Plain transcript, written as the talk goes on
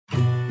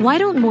Why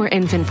don't more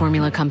infant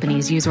formula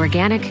companies use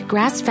organic,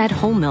 grass-fed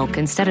whole milk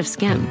instead of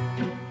skim?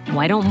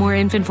 Why don't more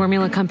infant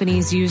formula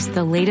companies use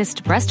the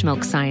latest breast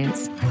milk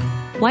science?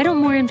 Why don't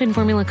more infant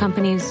formula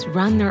companies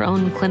run their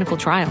own clinical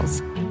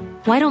trials?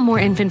 Why don't more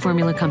infant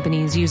formula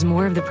companies use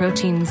more of the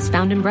proteins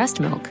found in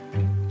breast milk?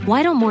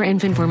 Why don't more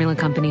infant formula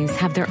companies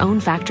have their own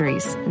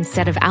factories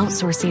instead of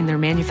outsourcing their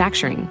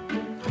manufacturing?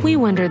 We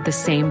wondered the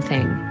same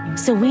thing.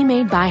 So we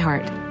made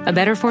ByHeart, a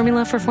better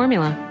formula for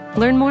formula.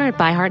 Learn more at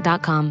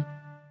byheart.com.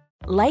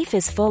 Life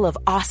is full of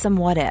awesome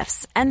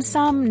what-ifs, and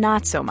some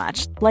not so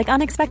much, like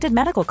unexpected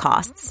medical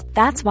costs.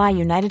 That's why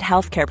United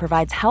Healthcare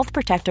provides Health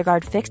Protector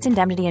Guard fixed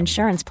indemnity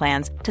insurance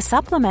plans to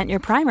supplement your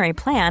primary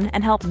plan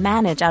and help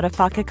manage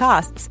out-of-pocket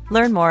costs.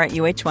 Learn more at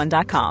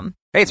uh1.com.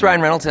 Hey, it's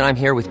Ryan Reynolds, and I'm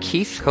here with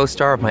Keith,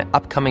 co-star of my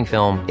upcoming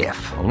film,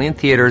 If, only in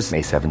theaters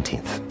May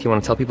 17th. Do you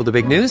want to tell people the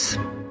big news?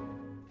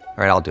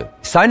 All right, I'll do it.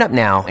 Sign up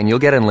now and you'll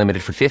get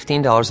unlimited for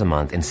 $15 a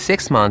month and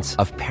 6 months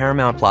of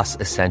Paramount Plus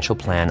Essential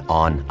Plan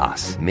on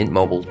us.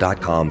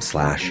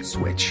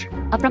 MintMobile.com/switch.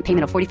 Upfront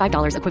payment of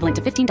 $45 equivalent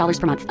to $15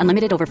 per month.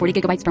 Unlimited over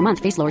 40 gigabytes per month.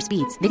 Face lower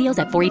speeds. Videos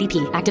at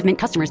 480p. Active Mint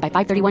customers by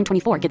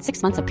 531.24 get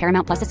 6 months of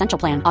Paramount Plus Essential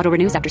Plan. Auto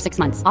renews after 6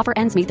 months. Offer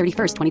ends May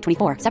 31st,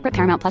 2024. Separate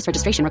Paramount Plus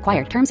registration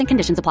required. Terms and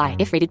conditions apply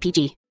if rated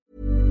PG.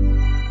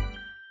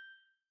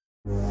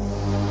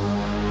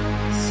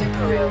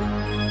 Super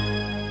real.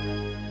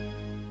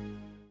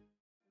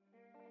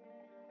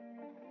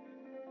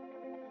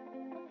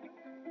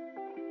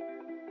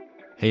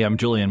 Hey, I'm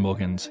Julian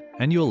Morgans,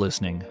 and you're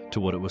listening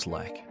to What It Was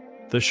Like,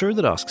 the show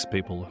that asks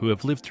people who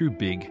have lived through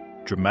big,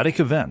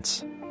 dramatic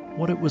events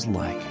what it was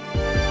like.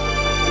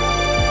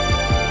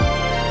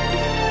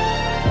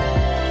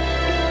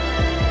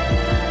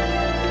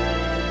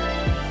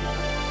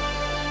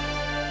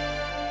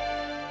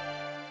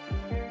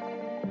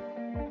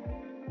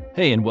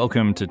 Hey, and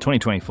welcome to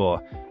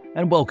 2024,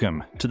 and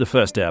welcome to the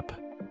first ep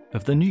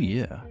of the new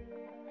year.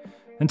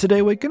 And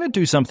today we're going to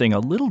do something a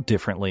little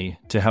differently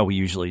to how we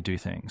usually do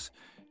things.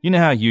 You know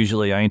how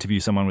usually I interview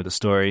someone with a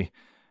story?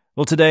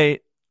 Well, today,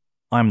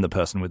 I'm the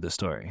person with the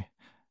story.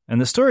 And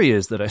the story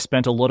is that I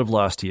spent a lot of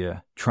last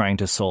year trying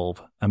to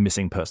solve a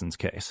missing persons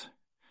case.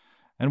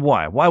 And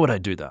why? Why would I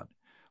do that?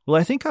 Well,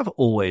 I think I've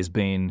always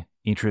been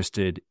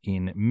interested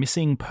in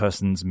missing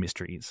persons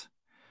mysteries.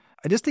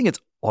 I just think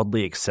it's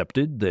oddly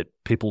accepted that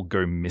people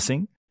go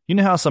missing. You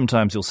know how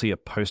sometimes you'll see a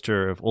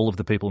poster of all of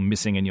the people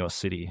missing in your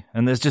city,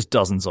 and there's just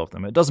dozens of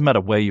them. It doesn't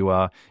matter where you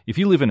are. If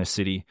you live in a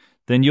city,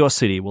 then your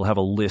city will have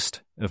a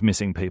list of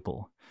missing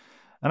people.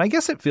 And I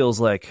guess it feels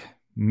like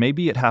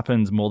maybe it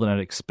happens more than I'd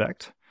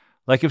expect.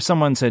 Like if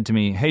someone said to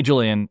me, hey,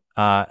 Julian,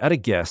 at a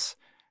guess,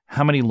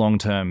 how many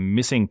long-term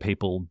missing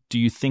people do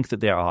you think that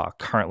there are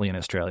currently in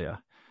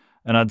Australia?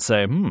 And I'd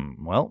say,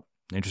 well,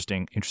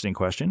 interesting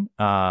question.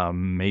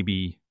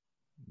 Maybe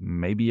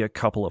a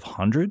couple of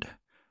hundred.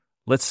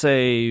 Let's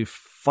say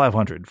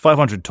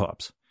 500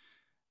 tops.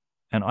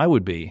 And I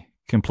would be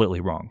completely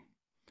wrong.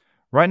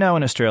 Right now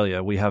in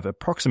Australia, we have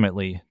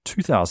approximately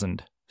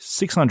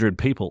 2,600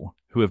 people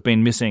who have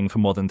been missing for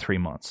more than 3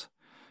 months.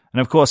 And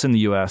of course, in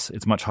the US,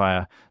 it's much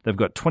higher. They've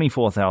got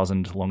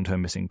 24,000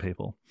 long-term missing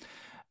people.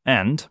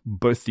 And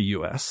both the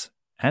US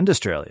and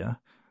Australia,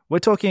 we're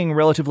talking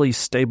relatively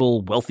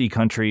stable, wealthy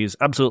countries,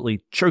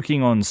 absolutely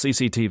choking on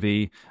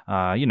CCTV,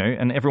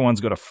 and everyone's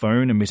got a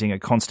phone emitting a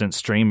constant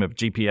stream of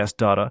GPS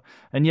data,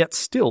 and yet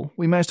still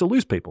we manage to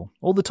lose people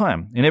all the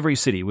time. In every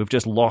city, we've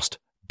just lost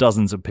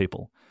dozens of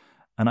people.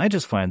 And I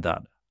just find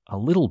that a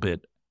little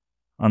bit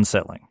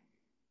unsettling.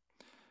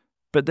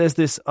 But there's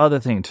this other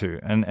thing too,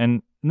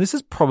 and this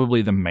is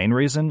probably the main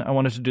reason I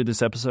wanted to do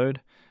this episode,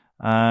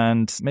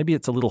 and maybe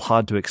it's a little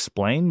hard to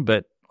explain,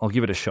 but I'll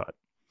give it a shot.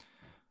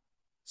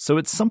 So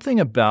it's something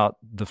about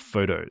the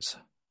photos.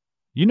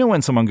 You know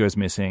when someone goes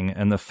missing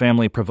and the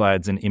family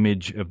provides an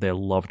image of their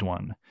loved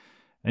one.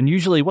 And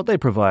usually what they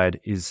provide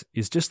is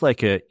just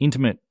like an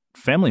intimate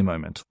family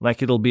moment.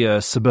 Like it'll be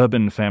a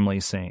suburban family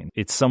scene.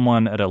 It's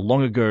someone at a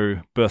long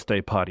ago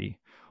birthday party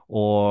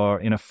or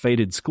in a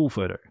faded school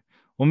photo.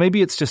 Or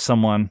maybe it's just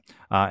someone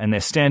and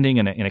they're standing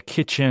in a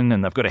kitchen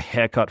and they've got a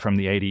haircut from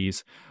the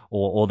 80s.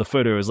 Or the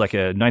photo is like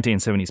a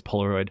 1970s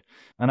Polaroid.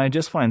 And I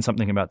just find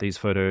something about these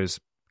photos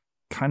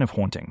kind of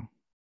haunting.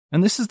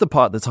 And this is the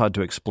part that's hard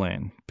to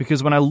explain,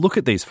 because when I look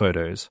at these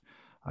photos,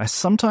 I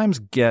sometimes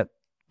get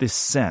this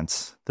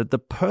sense that the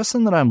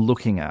person that I'm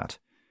looking at,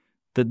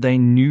 that they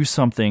knew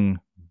something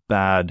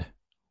bad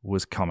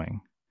was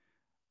coming.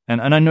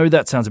 And I know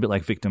that sounds a bit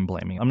like victim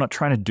blaming. I'm not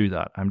trying to do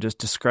that. I'm just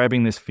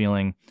describing this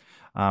feeling.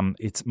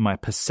 It's my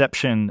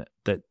perception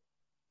that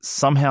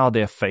somehow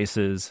their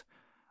faces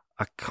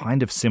are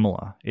kind of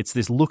similar. It's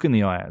this look in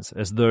the eyes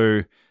as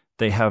though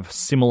they have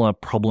similar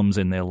problems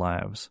in their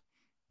lives.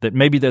 That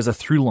maybe there's a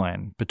through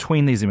line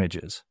between these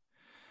images.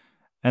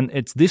 And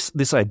it's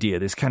this idea,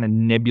 this kind of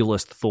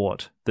nebulous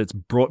thought that's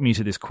brought me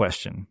to this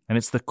question. And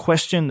it's the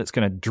question that's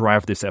going to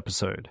drive this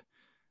episode.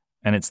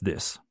 And it's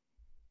this.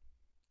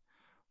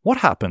 What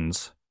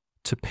happens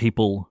to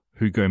people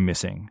who go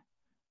missing?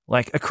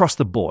 Like across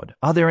the board,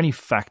 are there any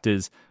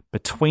factors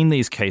between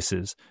these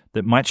cases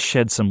that might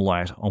shed some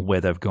light on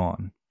where they've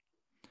gone.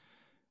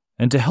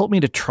 And to help me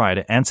to try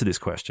to answer this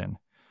question,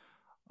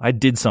 I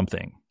did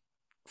something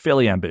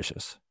fairly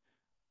ambitious.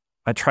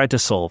 I tried to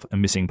solve a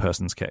missing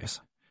persons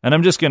case. And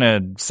I'm just going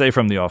to say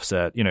from the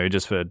offset,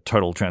 just for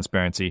total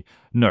transparency,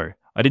 no,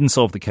 I didn't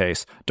solve the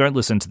case. Don't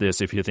listen to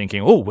this if you're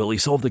thinking, oh, will he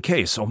solve the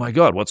case? Oh my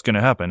God, what's going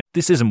to happen?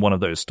 This isn't one of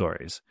those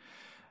stories.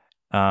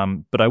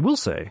 But I will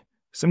say,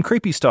 some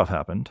creepy stuff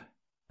happened,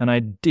 and I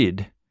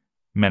did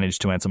manage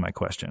to answer my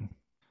question.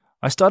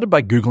 I started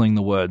by Googling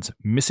the words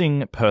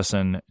missing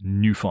person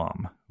New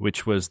Farm,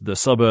 which was the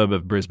suburb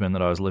of Brisbane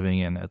that I was living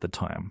in at the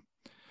time.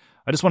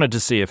 I just wanted to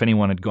see if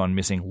anyone had gone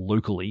missing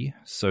locally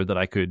so that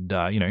I could,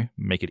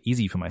 make it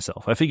easy for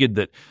myself. I figured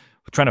that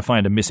trying to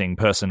find a missing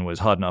person was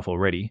hard enough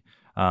already.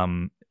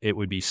 It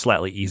would be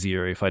slightly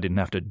easier if I didn't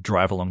have to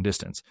drive a long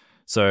distance.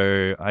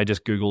 So I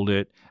just Googled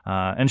it,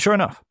 and sure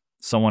enough,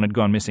 someone had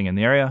gone missing in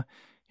the area.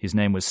 His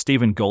name was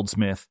Stephen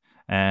Goldsmith,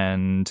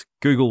 and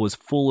Google was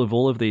full of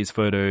all of these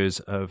photos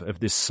of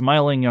this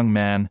smiling young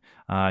man.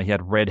 He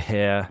had red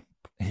hair.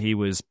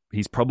 He's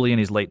probably in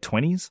his late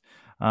 20s.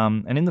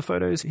 And in the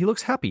photos, he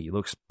looks happy. He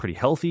looks pretty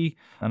healthy.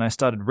 And I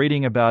started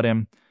reading about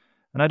him,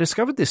 and I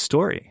discovered this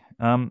story.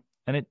 And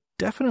it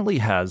definitely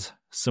has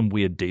some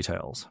weird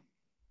details.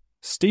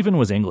 Stephen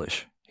was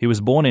English. He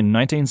was born in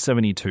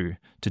 1972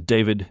 to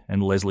David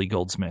and Leslie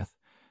Goldsmith.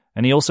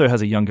 And he also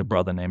has a younger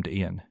brother named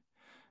Ian.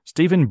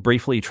 Stephen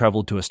briefly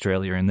travelled to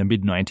Australia in the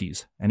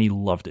mid-90s, and he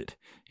loved it.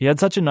 He had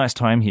such a nice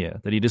time here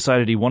that he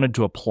decided he wanted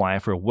to apply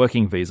for a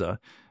working visa,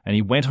 and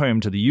he went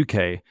home to the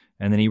UK,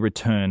 and then he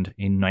returned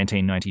in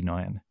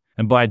 1999.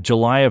 And by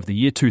July of the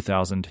year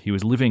 2000, he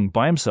was living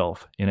by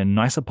himself in a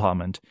nice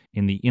apartment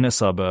in the inner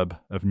suburb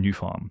of New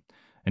Farm.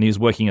 And he was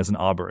working as an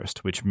arborist,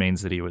 which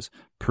means that he was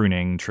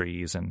pruning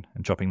trees and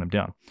chopping them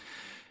down.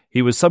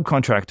 He was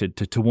subcontracted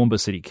to Toowoomba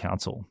City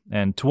Council,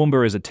 and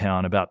Toowoomba is a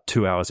town about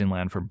 2 hours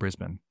inland from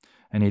Brisbane.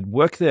 And he'd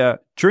work there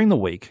during the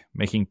week,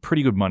 making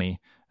pretty good money,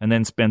 and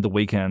then spend the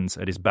weekends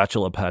at his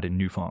bachelor pad in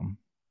New Farm.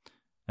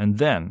 And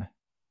then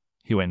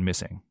he went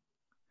missing.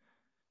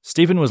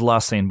 Stephen was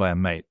last seen by a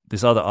mate,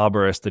 this other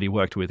arborist that he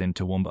worked with in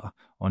Toowoomba,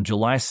 on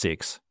July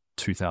 6,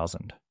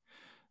 2000.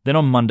 Then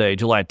on Monday,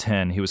 July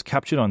 10, he was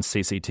captured on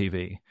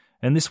CCTV,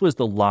 and this was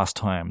the last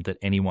time that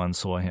anyone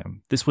saw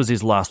him. This was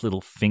his last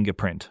little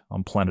fingerprint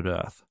on planet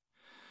Earth.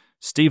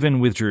 Stephen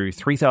withdrew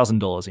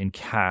 $3,000 in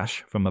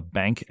cash from a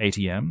bank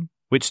ATM,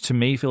 which to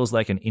me feels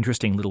like an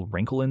interesting little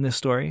wrinkle in this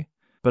story.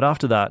 But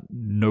after that,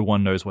 no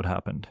one knows what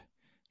happened.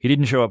 He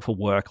didn't show up for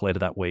work later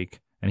that week,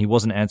 and he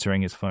wasn't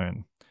answering his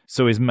phone.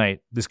 So his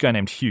mate, this guy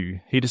named Hugh,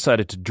 he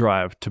decided to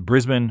drive to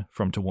Brisbane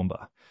from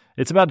Toowoomba.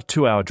 It's about a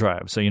 2-hour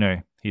drive, so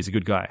he's a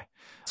good guy.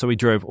 So he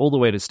drove all the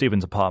way to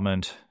Stephen's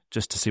apartment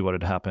just to see what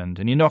had happened,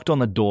 and he knocked on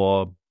the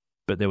door,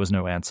 but there was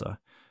no answer.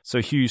 So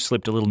Hugh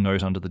slipped a little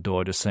note under the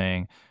door just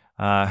saying,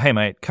 hey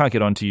mate, can't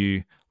get onto you,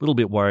 a little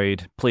bit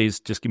worried, please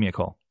just give me a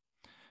call.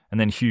 And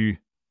then Hugh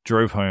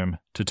drove home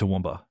to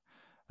Toowoomba.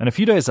 And a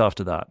few days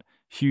after that,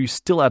 Hugh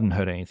still hadn't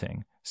heard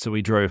anything, so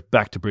he drove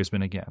back to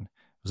Brisbane again.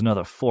 It was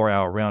another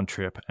 4-hour round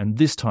trip, and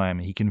this time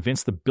he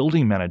convinced the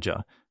building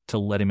manager to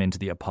let him into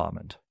the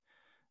apartment.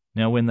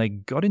 Now, when they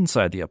got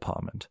inside the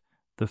apartment,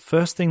 the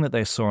first thing that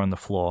they saw on the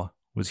floor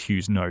was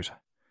Hugh's note.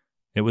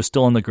 It was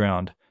still on the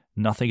ground.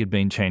 Nothing had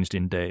been changed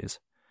in days.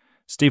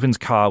 Stephen's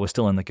car was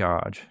still in the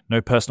garage.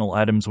 No personal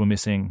items were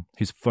missing.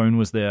 His phone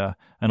was there,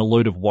 and a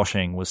load of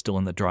washing was still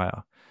in the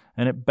dryer.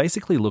 And it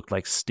basically looked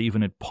like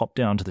Stephen had popped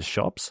down to the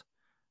shops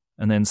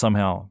and then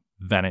somehow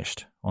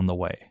vanished on the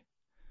way.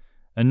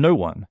 And no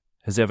one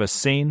has ever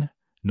seen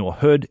nor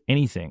heard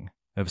anything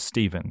of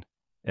Stephen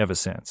ever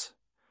since.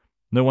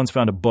 No one's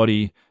found a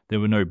body, there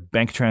were no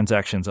bank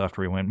transactions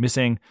after he went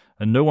missing,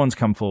 and no one's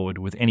come forward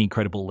with any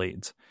credible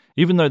leads,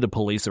 even though the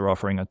police are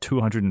offering a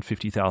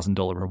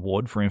 $250,000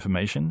 reward for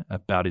information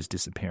about his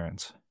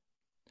disappearance.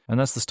 And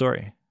that's the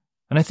story.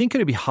 And I think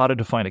it'd be harder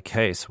to find a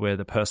case where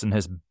the person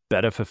has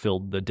better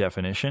fulfilled the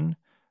definition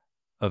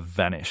of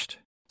vanished.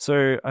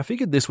 So I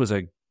figured this was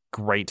a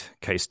great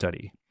case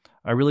study.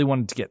 I really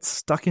wanted to get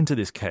stuck into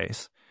this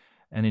case,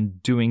 and in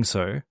doing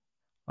so,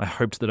 I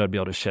hoped that I'd be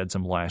able to shed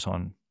some light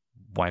on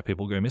why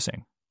people go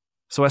missing.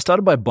 So I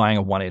started by buying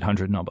a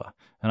 1-800 number,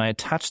 and I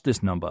attached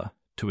this number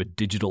to a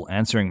digital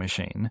answering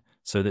machine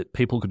so that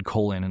people could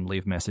call in and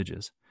leave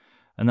messages.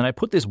 And then I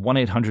put this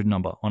 1-800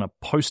 number on a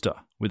poster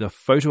with a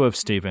photo of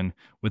Stephen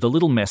with a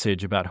little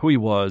message about who he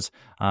was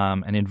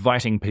and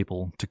inviting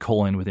people to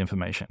call in with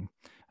information.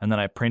 And then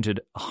I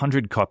printed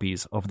 100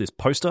 copies of this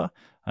poster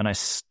and I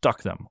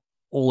stuck them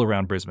all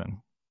around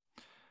Brisbane.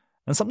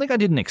 And something I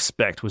didn't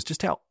expect was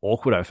just how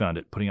awkward I found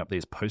it putting up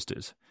these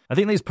posters. I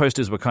think these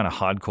posters were kind of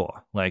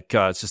hardcore.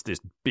 It's just this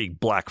big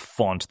black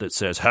font that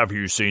says, "Have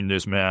you seen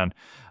this man?"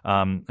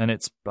 And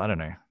I don't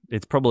know,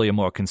 it's probably a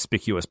more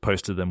conspicuous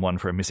poster than one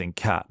for a missing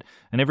cat.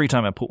 And every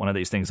time I put one of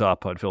these things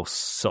up, I'd feel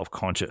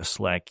self-conscious.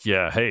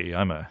 Hey,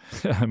 I'm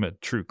a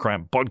true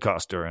crime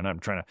podcaster and I'm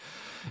trying to...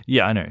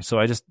 Yeah, I know. So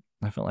I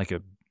felt like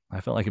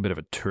a bit of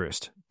a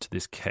tourist to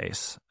this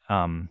case.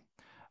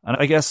 And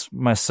I guess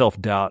my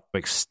self-doubt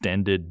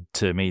extended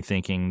to me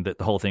thinking that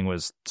the whole thing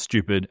was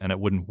stupid and it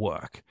wouldn't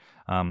work.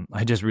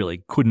 I just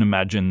really couldn't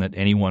imagine that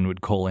anyone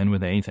would call in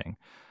with anything.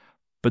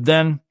 But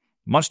then,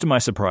 much to my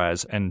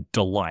surprise and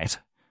delight,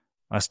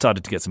 I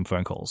started to get some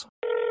phone calls.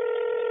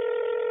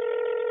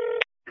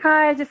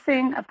 Hi, I just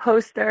seen a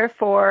poster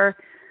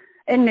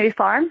in New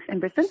Farm in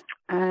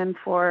Brisbane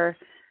for,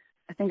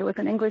 I think it was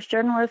an English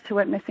journalist who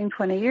went missing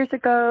 20 years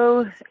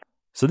ago.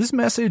 So this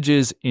message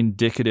is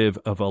indicative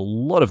of a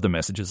lot of the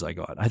messages I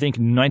got. I think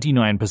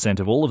 99%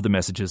 of all of the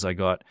messages I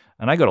got,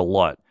 and I got a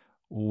lot,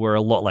 were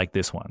a lot like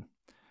this one.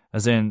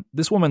 As in,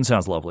 this woman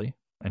sounds lovely,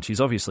 and she's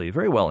obviously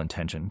very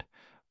well-intentioned,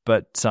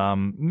 but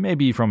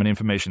maybe from an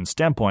information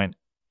standpoint,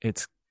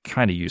 it's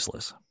kind of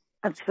useless.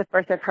 That's the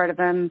first I've heard of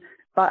him,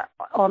 but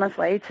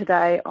honestly,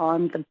 today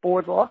on the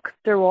boardwalk,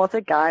 there was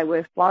a guy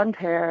with blonde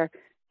hair,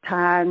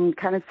 tan,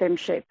 kind of same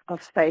shape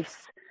of face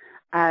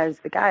as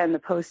the guy on the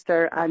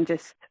poster, and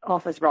just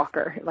off his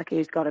rocker. Like,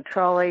 he's got a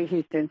trolley,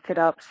 he's doing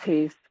sit-ups,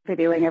 he's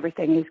videoing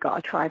everything, he's got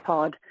a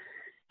tripod.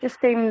 Just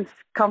seems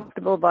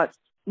comfortable, but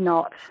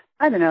not,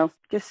 I don't know,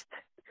 just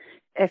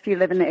if you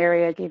live in the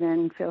area,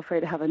 even feel free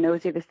to have a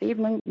nosy this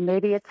evening.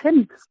 Maybe it's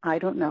him. I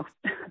don't know.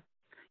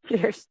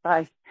 Cheers.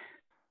 Bye.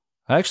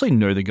 I actually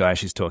know the guy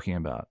she's talking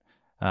about.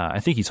 I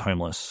think he's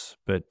homeless,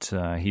 but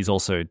he's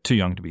also too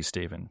young to be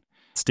Stephen.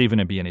 Stephen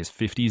would be in his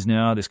 50s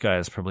now. This guy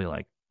is probably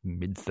like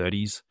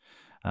mid-30s.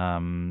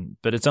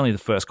 But it's only the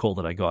first call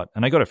that I got,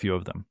 and I got a few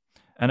of them.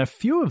 And a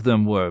few of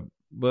them were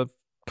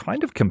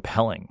kind of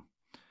compelling.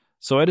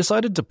 So I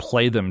decided to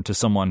play them to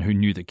someone who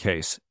knew the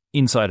case,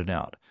 inside and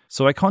out.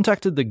 So I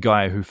contacted the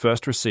guy who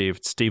first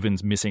received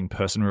Stephen's missing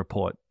person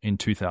report in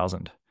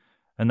 2000.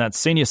 And that's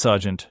Senior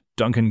Sergeant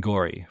Duncan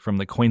Gorey from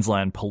the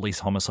Queensland Police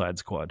Homicide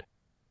Squad.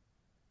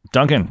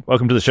 Duncan,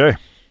 welcome to the show.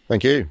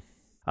 Thank you.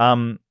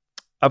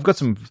 I've got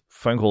some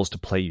phone calls to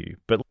play you,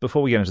 but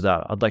before we get into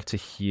that, I'd like to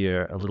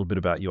hear a little bit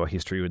about your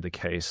history with the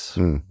case,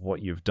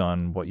 what you've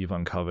done, what you've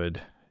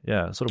uncovered.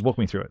 Yeah, sort of walk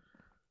me through it.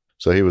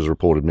 So he was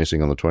reported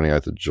missing on the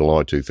 28th of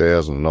July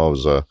 2000, and I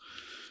was a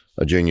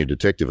junior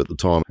detective at the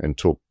time and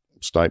took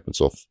statements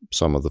off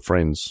some of the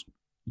friends.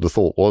 The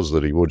thought was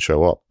that he would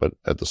show up, but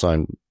at the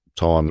same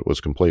time, it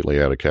was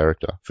completely out of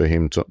character for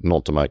him to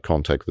not to make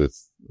contact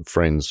with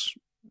friends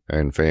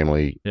and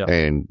family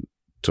and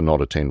to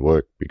not attend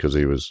work because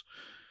he was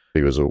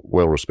a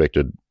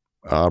well-respected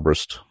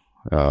arborist,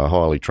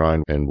 highly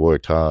trained and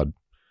worked hard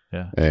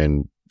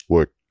and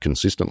worked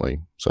consistently.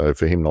 So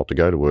for him not to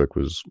go to work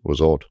was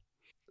odd.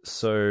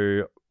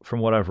 So from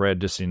what I've read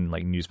just in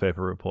like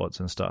newspaper reports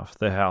and stuff,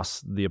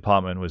 the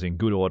apartment was in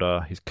good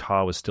order. His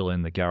car was still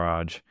in the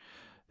garage.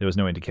 There was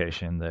no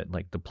indication that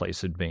like the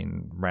place had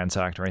been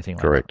ransacked or anything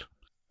like Correct.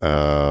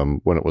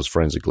 That. When it was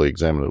forensically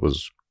examined, it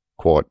was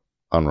quite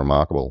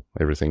unremarkable.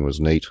 Everything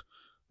was neat.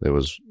 There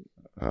was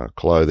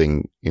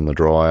clothing in the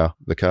dryer.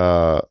 The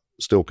car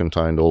still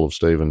contained all of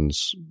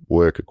Stephen's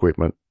work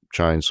equipment,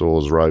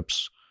 chainsaws,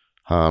 ropes,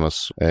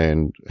 harness,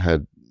 and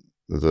had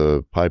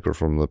the paper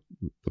from the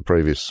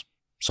previous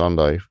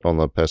Sunday on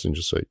the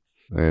passenger seat.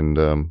 And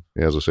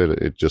as I said,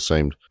 it just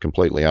seemed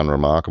completely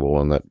unremarkable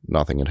and that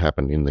nothing had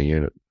happened in the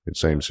unit. It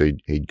seems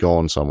he'd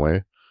gone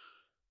somewhere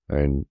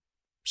and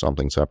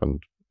something's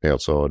happened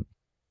outside.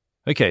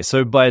 Okay,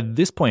 so by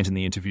this point in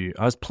the interview,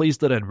 I was pleased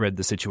that I'd read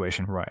the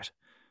situation right.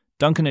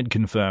 Duncan had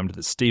confirmed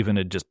that Stephen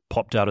had just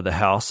popped out of the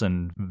house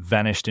and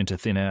vanished into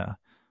thin air.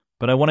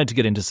 But I wanted to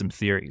get into some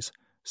theories,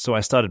 so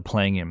I started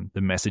playing him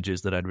the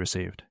messages that I'd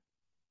received.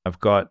 I've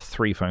got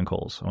 3 phone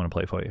calls I want to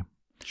play for you.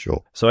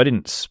 Sure. So I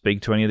didn't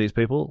speak to any of these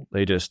people.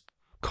 They just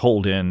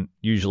called in,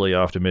 usually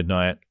after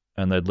midnight,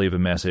 and they'd leave a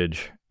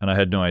message, and I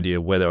had no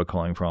idea where they were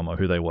calling from or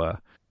who they were.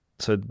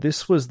 So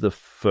this was the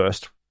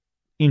first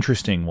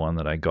interesting one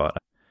that I got.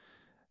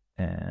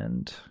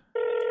 And...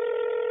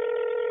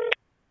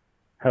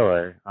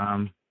 Hello.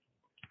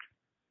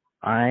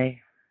 I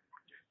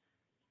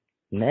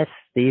met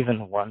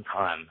Stephen one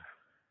time.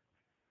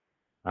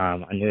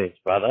 I knew his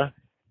brother.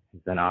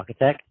 He's an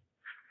architect.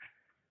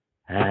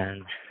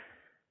 And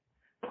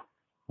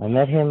I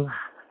met him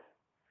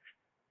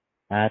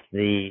at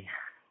the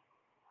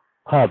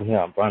pub here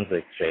on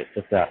Brunswick Street.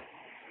 This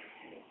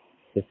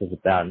was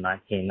about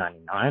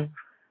 1999.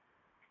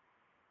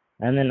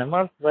 And then a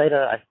month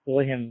later, I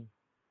saw him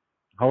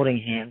holding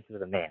hands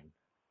with a man,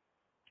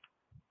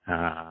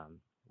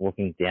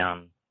 walking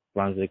down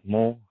Brunswick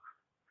Mall.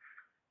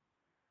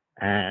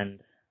 And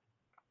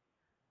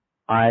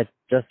I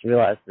just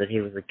realized that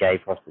he was a gay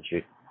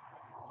prostitute.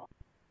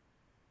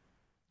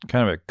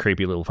 Kind of a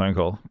creepy little phone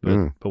call,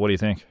 but what do you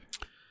think?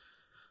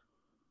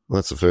 Well,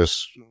 that's the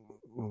first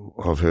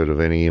I've heard of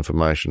any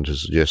information to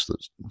suggest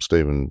that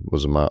Stephen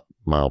was a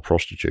male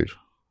prostitute.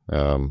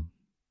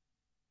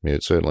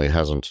 It certainly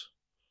hasn't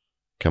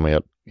come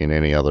out in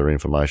any other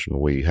information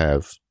we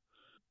have.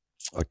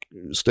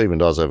 Stephen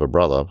does have a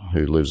brother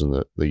who lives in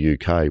the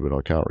UK, but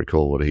I can't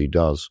recall what he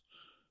does.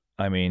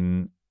 I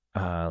mean,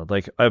 I've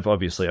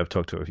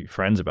talked to a few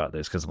friends about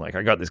this because I'm like,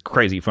 I got this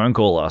crazy phone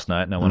call last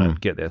night and I want to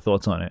get their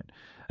thoughts on it.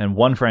 And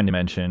one friend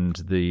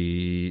mentioned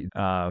the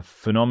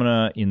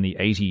phenomena in the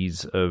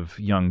 80s of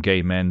young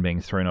gay men being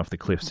thrown off the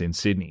cliffs in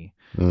Sydney.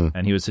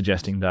 And he was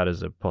suggesting that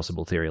as a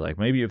possible theory. Like,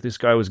 maybe if this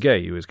guy was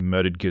gay, he was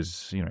murdered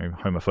because,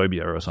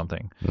 homophobia or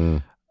something.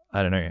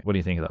 I don't know. What do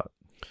you think of that?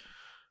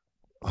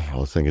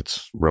 I think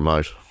it's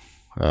remote.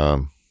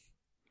 Of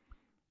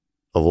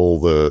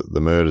all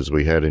the murders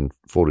we had in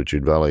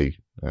Fortitude Valley,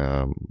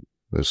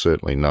 there's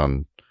certainly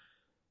none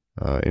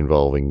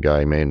involving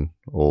gay men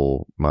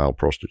or male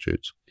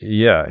prostitutes.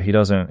 Yeah, he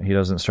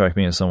doesn't strike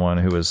me as someone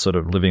who is sort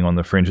of living on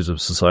the fringes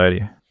of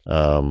society.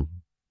 I'm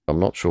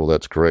not sure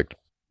that's correct.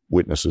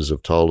 Witnesses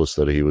have told us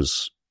that he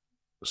was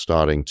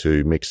starting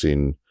to mix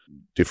in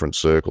different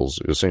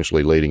circles,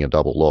 essentially leading a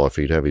double life.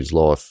 He'd have his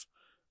life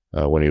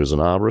when he was an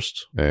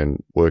arborist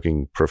and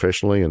working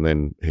professionally, and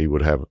then he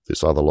would have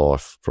this other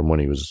life from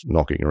when he was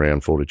knocking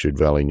around Fortitude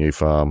Valley, New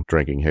Farm,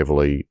 drinking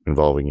heavily,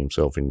 involving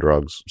himself in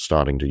drugs,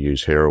 starting to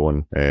use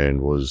heroin,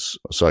 and was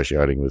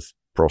associating with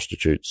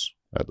prostitutes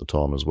at the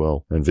time as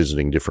well, and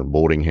visiting different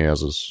boarding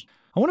houses.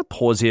 I want to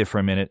pause here for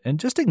a minute and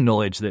just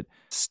acknowledge that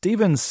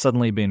Stephen's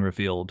suddenly been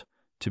revealed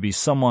to be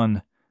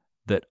someone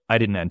that I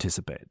didn't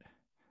anticipate.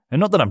 And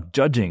not that I'm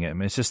judging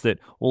him, it's just that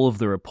all of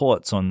the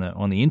reports on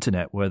the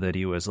internet were that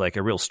he was like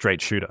a real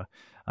straight shooter.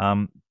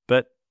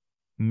 But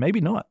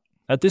maybe not.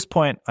 At this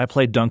point, I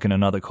played Duncan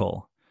another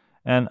call.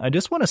 And I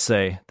just want to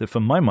say that for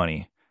my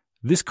money,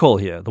 this call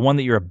here, the one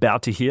that you're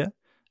about to hear,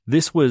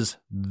 this was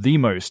the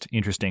most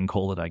interesting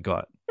call that I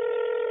got.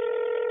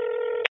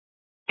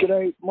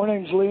 G'day, my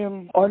name's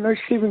Liam. I know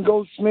Stephen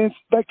Goldsmith.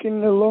 Back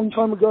in a long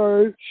time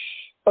ago,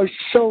 I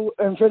sold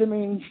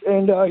amphetamines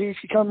and he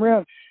used to come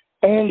around.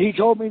 And he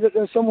told me that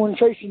there's someone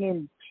chasing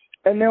him.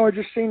 And now I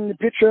just seen the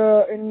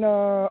picture and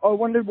I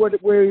wondered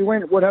where he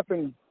went, what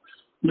happened.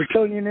 I'm just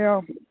telling you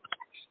now,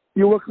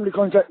 you're welcome to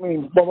contact me.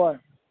 Bye-bye.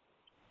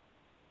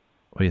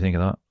 What do you think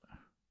of that?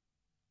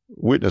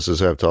 Witnesses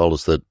have told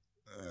us that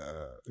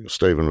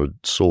Stephen would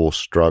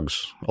source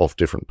drugs off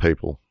different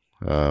people.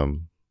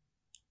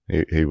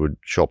 He would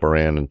shop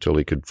around until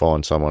he could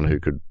find someone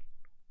who could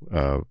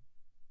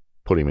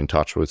put him in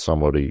touch with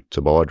somebody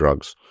to buy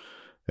drugs.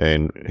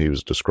 And he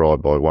was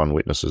described by one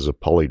witness as a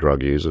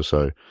polydrug user.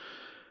 So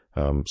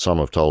some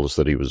have told us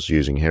that he was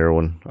using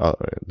heroin.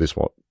 This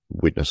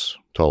witness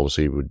told us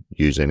he would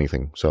use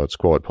anything. So it's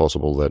quite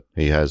possible that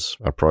he has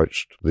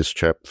approached this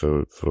chap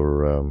for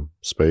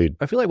speed.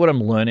 I feel like what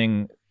I'm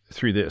learning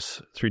through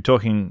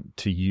talking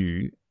to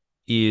you,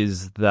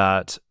 is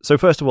that, so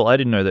first of all, I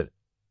didn't know that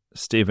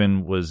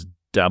Stephen was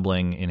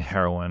dabbling in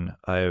heroin.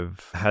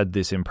 I've had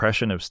this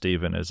impression of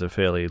Stephen as a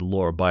fairly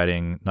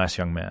law-abiding, nice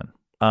young man.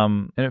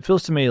 And it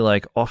feels to me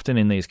like often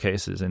in these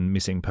cases, in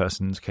missing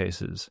persons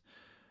cases,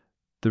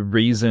 the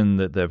reason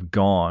that they've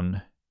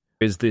gone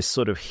is this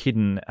sort of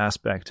hidden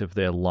aspect of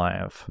their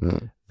life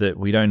that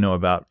we don't know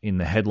about in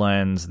the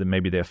headlines, that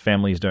maybe their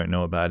families don't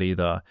know about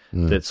either,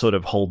 that sort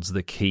of holds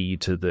the key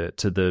to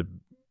the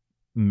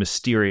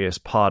mysterious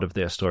part of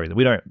their story. That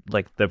we don't,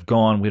 like, they've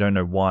gone, we don't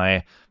know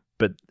why,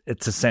 but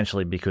it's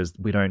essentially because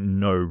we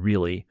don't know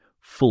really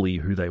fully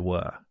who they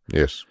were.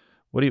 Yes.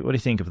 What do you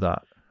think of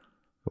that?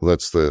 Well,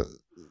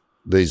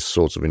 these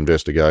sorts of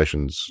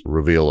investigations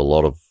reveal a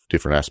lot of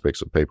different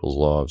aspects of people's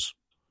lives.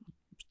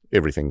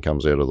 Everything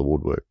comes out of the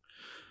woodwork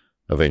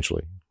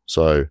eventually.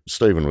 So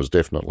Stephen was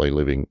definitely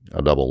living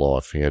a double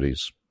life. He had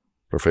his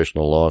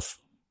professional life,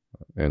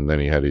 and then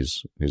he had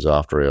his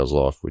after-hours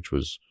life, which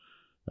was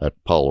at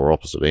polar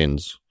opposite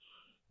ends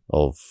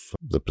of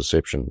the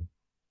perception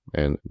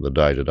and the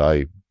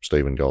day-to-day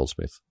Stephen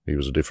Goldsmith. He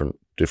was a different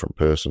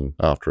person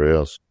after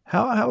hours.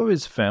 How have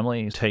his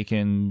family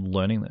taken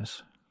learning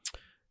this?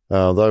 They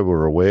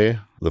were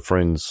aware.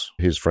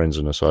 His friends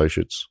and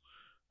associates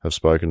have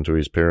spoken to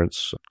his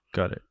parents.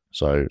 Got it.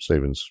 So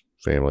Stephen's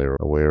family are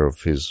aware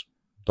of his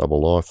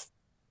double life.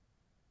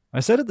 I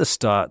said at the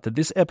start that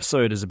this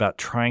episode is about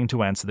trying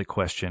to answer the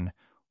question,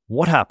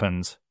 what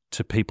happens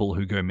to people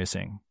who go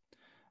missing?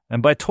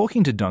 And by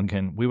talking to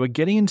Duncan, we were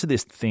getting into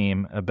this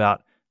theme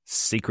about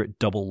secret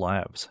double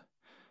lives.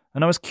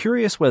 And I was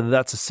curious whether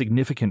that's a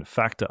significant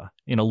factor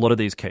in a lot of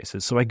these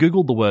cases. So I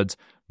Googled the words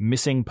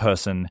missing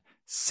person,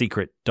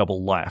 secret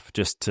double life,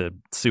 just to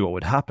see what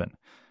would happen.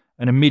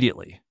 And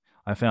immediately,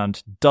 I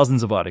found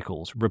dozens of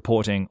articles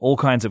reporting all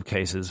kinds of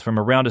cases from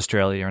around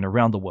Australia and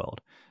around the world.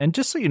 And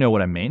just so you know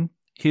what I mean,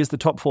 here's the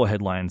top 4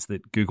 headlines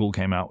that Google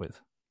came out with.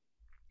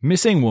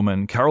 Missing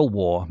woman Carol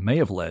Waugh may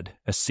have led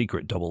a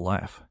secret double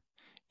life.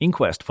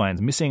 Inquest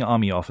finds missing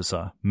army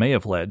officer may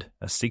have led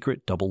a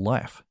secret double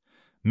life.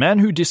 Man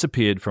who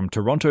disappeared from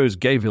Toronto's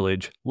gay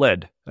village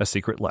led a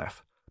secret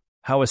life.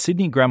 How a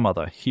Sydney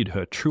grandmother hid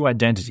her true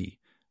identity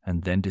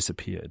and then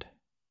disappeared.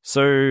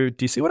 So,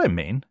 do you see what I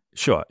mean?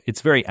 Sure,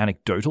 it's very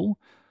anecdotal,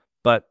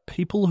 but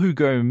people who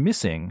go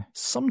missing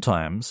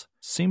sometimes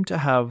seem to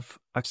have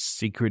a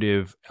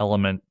secretive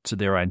element to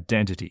their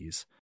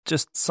identities,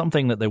 just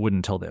something that they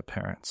wouldn't tell their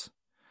parents.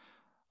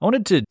 I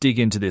wanted to dig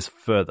into this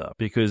further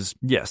because,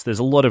 yes, there's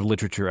a lot of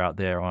literature out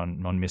there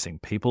on missing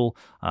people.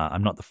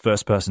 I'm not the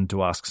first person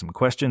to ask some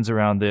questions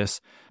around this,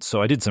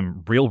 so I did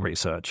some real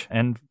research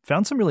and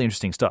found some really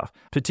interesting stuff,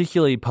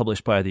 particularly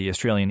published by the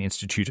Australian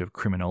Institute of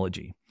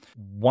Criminology.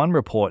 One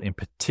report in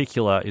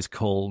particular is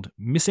called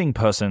Missing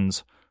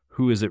Persons,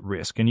 Who is at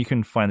Risk? And you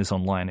can find this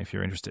online if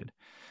you're interested.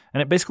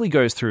 And it basically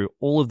goes through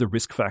all of the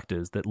risk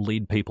factors that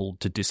lead people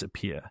to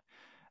disappear.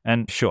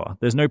 And sure,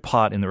 there's no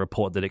part in the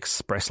report that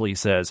expressly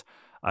says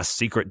a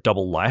secret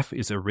double life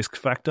is a risk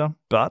factor,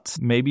 but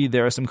maybe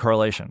there are some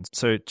correlations.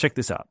 So check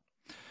this out.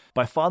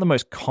 By far the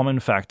most common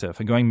factor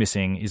for going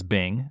missing is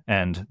being,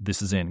 and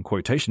this is in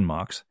quotation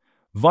marks,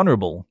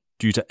 vulnerable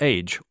due to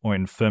age or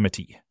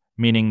infirmity.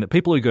 Meaning that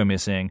people who go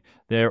missing,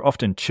 they're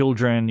often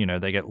children,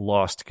 they get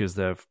lost because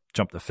they've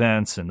jumped the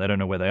fence and they don't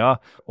know where they are,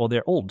 or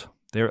they're old.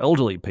 They're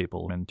elderly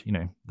people and,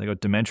 they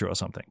got dementia or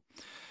something.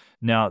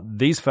 Now,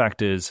 these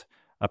factors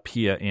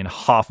appear in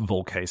half of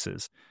all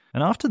cases.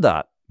 And after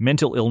that,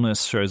 mental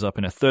illness shows up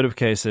in a third of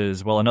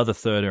cases, while another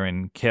third are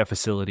in care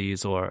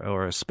facilities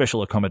or a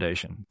special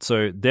accommodation.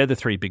 So they're the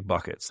three big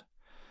buckets.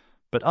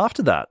 But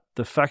after that,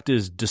 the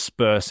factors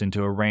disperse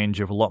into a range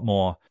of a lot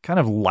more kind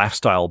of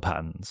lifestyle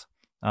patterns.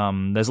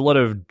 There's a lot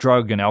of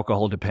drug and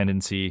alcohol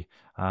dependency.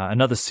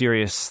 Another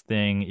serious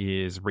thing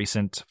is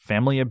recent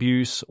family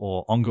abuse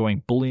or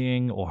ongoing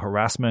bullying or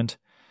harassment.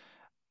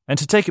 And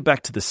to take it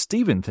back to the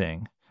Stephen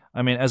thing,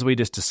 as we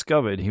just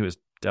discovered, he was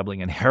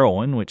dabbling in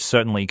heroin, which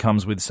certainly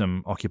comes with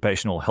some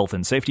occupational health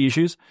and safety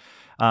issues,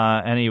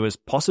 and he was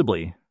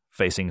possibly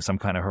facing some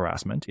kind of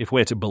harassment. If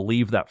we're to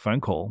believe that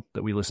phone call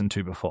that we listened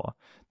to before,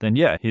 then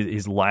yeah,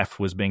 his life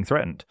was being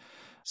threatened.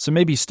 So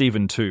maybe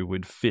Stephen too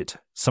would fit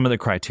some of the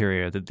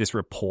criteria that this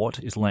report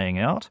is laying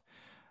out,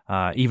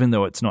 even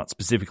though it's not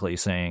specifically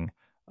saying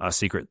a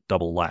secret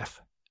double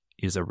life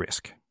is a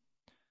risk.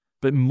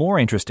 But more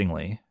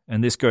interestingly,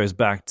 and this goes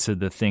back to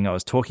the thing I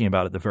was talking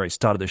about at the very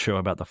start of the show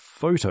about the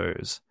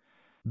photos,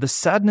 the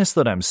sadness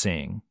that I'm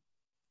seeing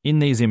in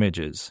these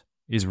images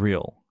is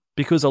real,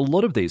 because a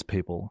lot of these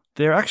people,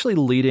 they're actually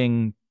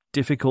leading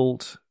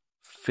difficult,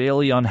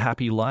 fairly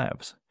unhappy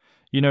lives.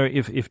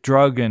 If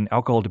drug and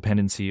alcohol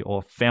dependency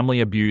or family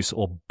abuse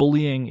or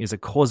bullying is a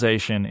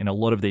causation in a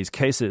lot of these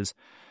cases,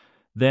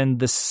 then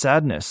the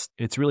sadness,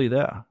 it's really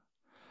there.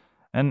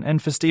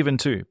 And for Stephen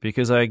too,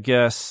 because I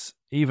guess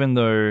even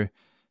though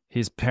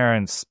his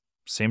parents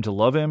seem to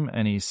love him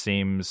and he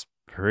seems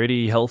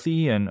pretty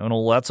healthy and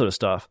all that sort of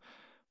stuff,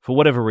 for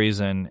whatever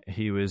reason,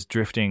 he was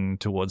drifting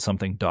towards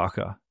something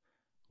darker,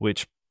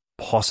 which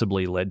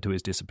possibly led to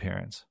his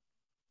disappearance.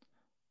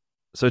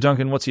 So,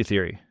 Duncan, what's your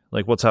theory?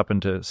 What's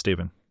happened to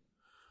Stephen?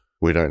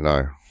 We don't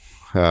know.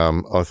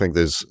 I think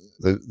there's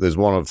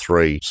one of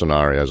three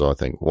scenarios, I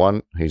think.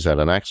 One, he's had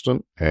an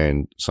accident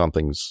and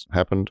something's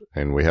happened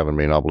and we haven't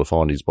been able to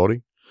find his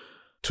body.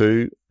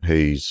 Two,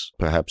 he's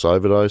perhaps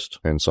overdosed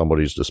and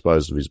somebody's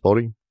disposed of his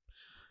body.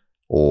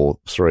 Or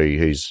three,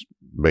 he's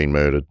been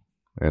murdered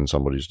and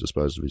somebody's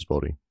disposed of his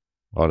body.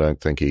 I don't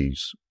think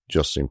he's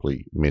just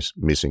simply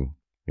missing.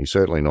 He's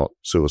certainly not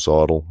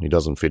suicidal. He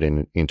doesn't fit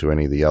into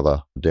any of the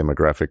other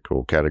demographic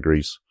or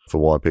categories for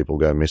why people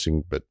go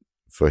missing. But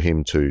for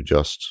him to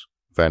just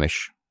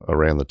vanish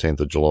around the 10th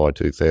of July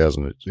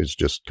 2000, it's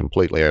just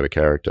completely out of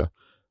character.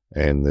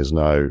 And there's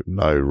no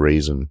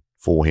reason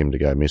for him to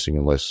go missing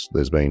unless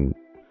there's been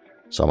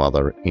some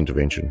other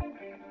intervention.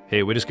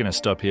 Hey, we're just going to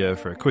stop here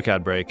for a quick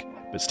ad break,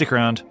 but stick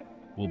around.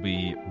 We'll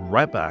be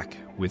right back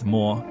with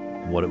more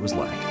What It Was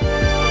Like.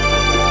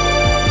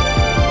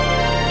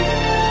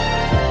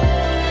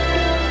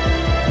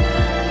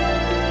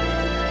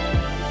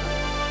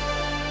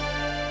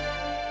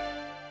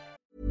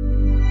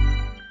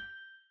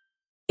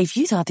 If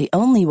you thought the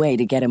only way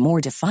to get a more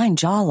defined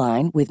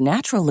jawline with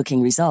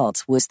natural-looking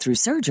results was through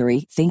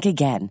surgery, think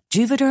again.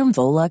 Juvederm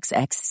Volux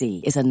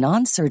XC is a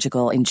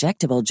non-surgical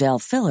injectable gel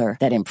filler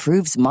that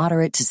improves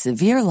moderate to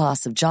severe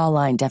loss of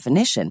jawline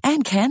definition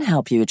and can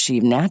help you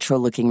achieve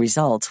natural-looking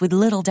results with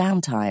little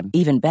downtime.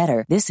 Even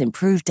better, this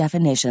improved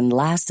definition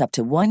lasts up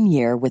to 1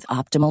 year with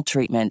optimal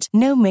treatment.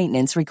 No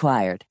maintenance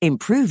required.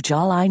 Improve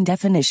jawline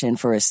definition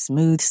for a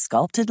smooth,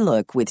 sculpted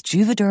look with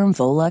Juvederm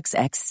Volux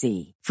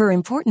XC. For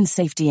important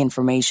safety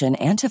information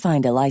and to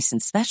find a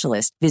licensed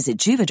specialist, visit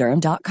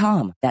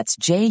Juvederm.com. That's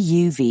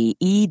JUVEDERM.com.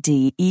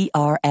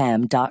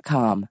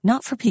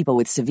 Not for people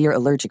with severe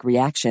allergic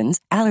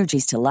reactions,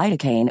 allergies to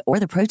lidocaine,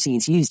 or the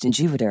proteins used in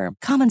Juvederm.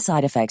 Common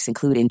side effects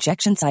include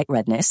injection site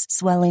redness,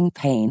 swelling,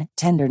 pain,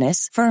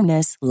 tenderness,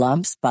 firmness,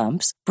 lumps,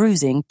 bumps,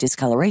 bruising,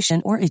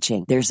 discoloration, or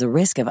itching. There's a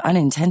risk of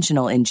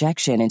unintentional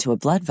injection into a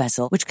blood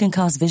vessel, which can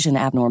cause vision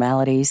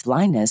abnormalities,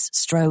 blindness,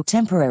 stroke,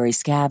 temporary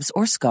scabs,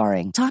 or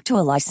scarring. Talk to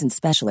a licensed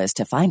specialist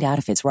to find out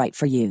if it's right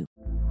for you.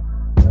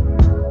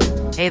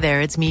 Hey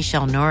there, it's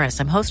Michelle Norris.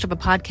 I'm host of a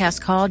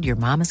podcast called Your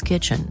Mama's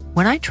Kitchen.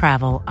 When I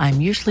travel, I'm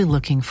usually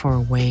looking for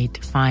a way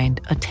to find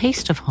a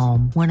taste of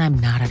home when I'm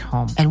not at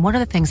home. And one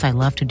of the things I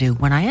love to do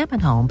when I am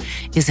at home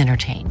is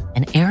entertain.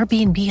 And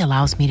Airbnb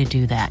allows me to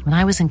do that. When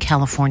I was in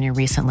California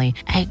recently,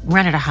 I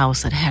rented a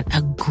house that had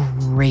a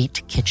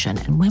great kitchen.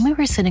 And when we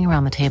were sitting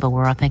around the table, we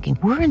were all thinking,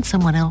 we're in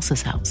someone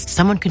else's house.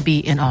 Someone could be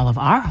in all of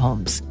our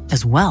homes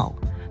as well.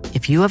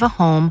 If you have a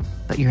home,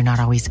 but you're not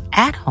always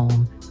at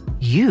home,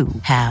 you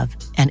have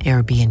an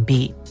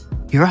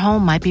Airbnb. Your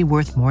home might be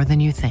worth more than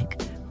you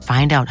think.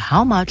 Find out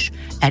how much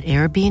at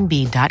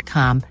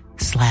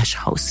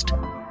airbnb.com/host.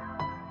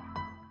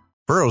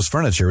 Burrow's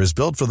furniture is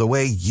built for the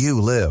way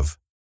you live.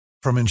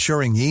 From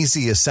ensuring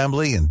easy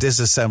assembly and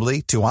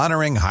disassembly to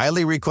honoring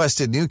highly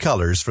requested new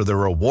colors for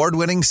their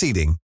award-winning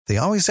seating, they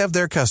always have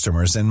their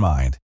customers in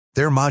mind.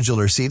 Their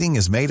modular seating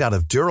is made out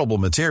of durable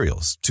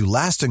materials to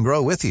last and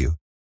grow with you.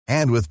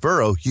 And with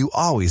Burrow, you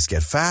always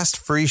get fast,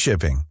 free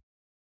shipping.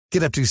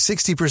 Get up to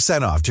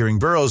 60% off during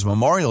Burrow's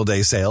Memorial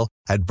Day sale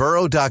at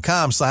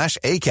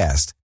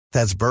burrow.com/ACAST.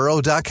 That's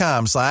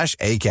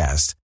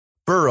burrow.com/ACAST.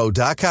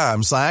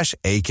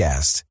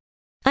 burrow.com/ACAST.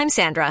 I'm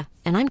Sandra,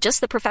 and I'm just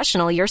the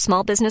professional your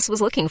small business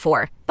was looking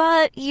for.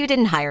 But you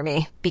didn't hire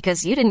me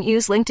because you didn't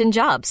use LinkedIn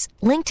Jobs.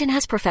 LinkedIn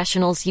has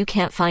professionals you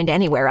can't find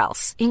anywhere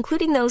else,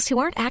 including those who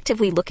aren't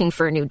actively looking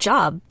for a new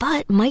job,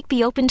 but might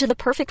be open to the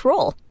perfect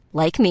role,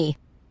 like me.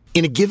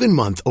 In a given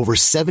month, over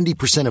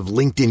 70% of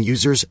LinkedIn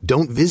users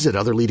don't visit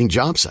other leading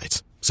job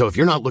sites. So if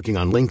you're not looking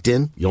on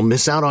LinkedIn, you'll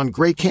miss out on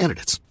great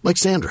candidates like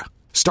Sandra.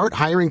 Start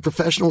hiring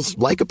professionals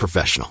like a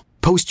professional.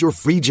 Post your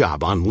free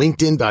job on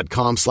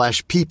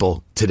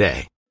linkedin.com/people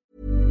today.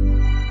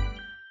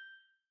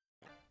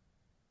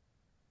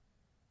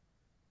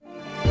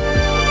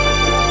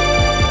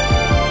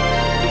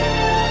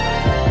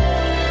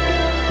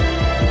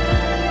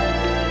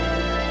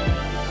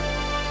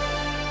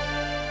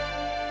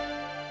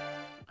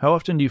 How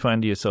often do you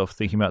find yourself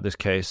thinking about this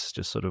case,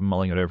 just sort of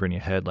mulling it over in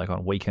your head, like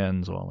on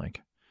weekends or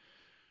like?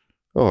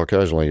 Oh,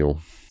 occasionally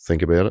you'll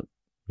think about it.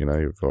 You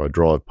know, if I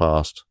drive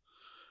past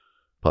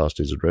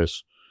his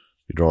address,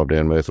 you drive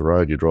down Merthyr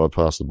Road, you drive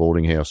past the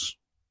boarding house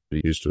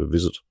he used to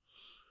visit.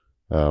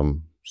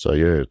 So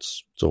yeah,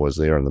 it's always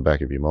there in the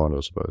back of your mind, I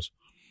suppose.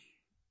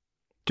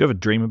 Do you have a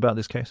dream about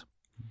this case?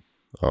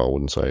 I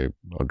wouldn't say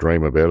I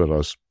dream about it.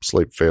 I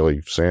sleep fairly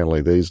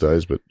soundly these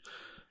days, but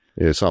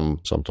yeah,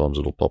 sometimes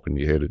it'll pop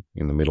into your head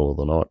in the middle of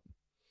the night.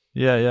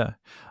 Yeah.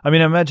 I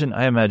mean, I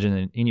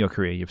imagine in your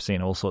career you've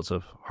seen all sorts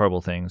of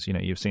horrible things. You know,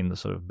 you've seen the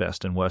sort of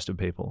best and worst of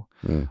people.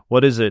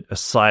 What is it,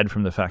 aside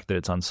from the fact that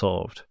it's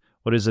unsolved,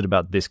 what is it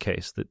about this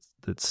case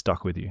that's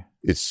stuck with you?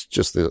 It's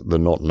just the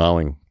not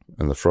knowing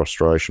and the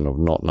frustration of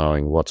not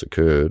knowing what's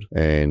occurred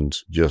and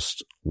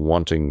just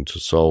wanting to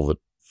solve it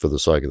for the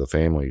sake of the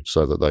family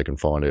so that they can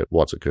find out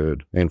what's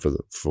occurred, and for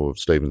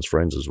Stephen's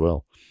friends as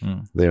well.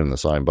 They're in the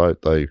same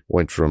boat. They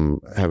went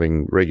from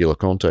having regular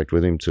contact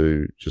with him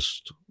to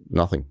just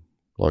nothing.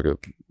 Like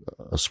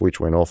a switch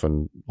went off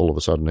and all of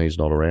a sudden he's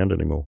not around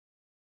anymore.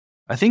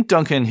 I think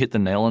Duncan hit the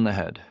nail on the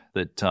head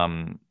that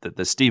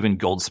the Stephen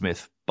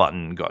Goldsmith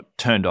button got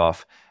turned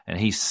off and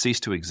he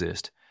ceased to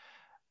exist.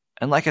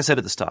 And like I said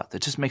at the start,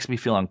 that just makes me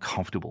feel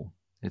uncomfortable.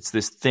 It's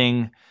this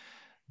thing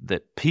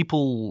that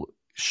people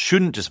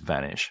shouldn't just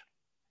vanish.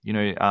 You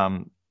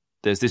know,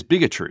 there's this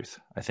bigger truth,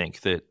 I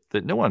think, that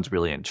no one's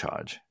really in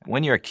charge.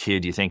 When you're a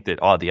kid, you think that,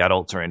 the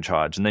adults are in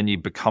charge. And then you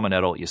become an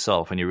adult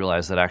yourself and you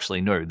realize that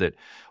actually, no, that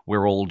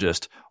we're all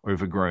just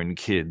overgrown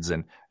kids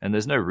and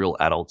there's no real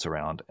adults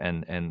around.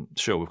 And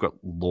sure, we've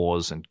got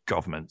laws and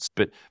governments,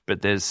 but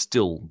there's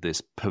still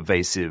this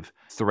pervasive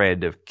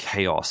thread of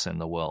chaos in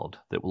the world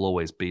that will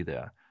always be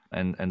there.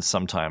 And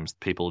sometimes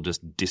people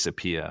just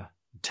disappear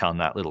down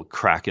that little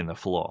crack in the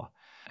floor.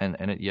 And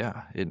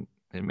it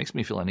makes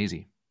me feel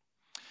uneasy.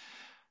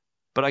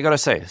 But I got to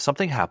say,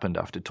 something happened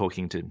after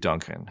talking to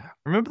Duncan.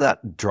 Remember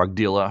that drug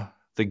dealer,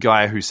 the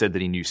guy who said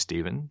that he knew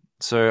Stephen?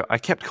 So I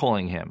kept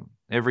calling him.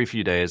 Every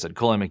few days, I'd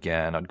call him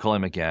again. And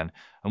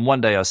one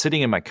day I was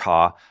sitting in my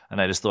car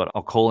and I just thought,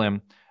 I'll call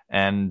him.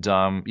 And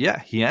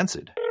he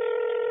answered.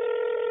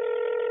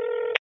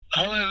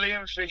 Hello,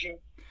 Liam speaking.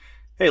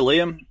 Hey,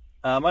 Liam.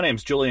 My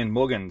name's Julian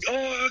Morgans.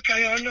 Oh,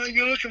 okay. I know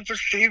you're looking for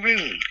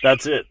Stephen.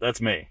 That's it. That's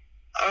me.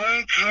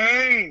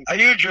 Okay. Are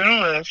you a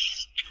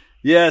journalist?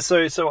 Yeah, so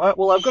I've got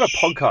a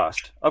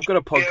podcast.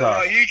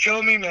 Yeah, you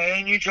told me,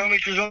 man. You told me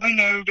because I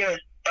know about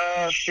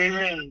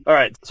Stephen. All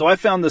right, so I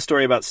found the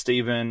story about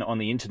Stephen on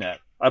the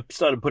internet. I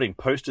started putting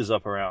posters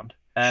up around,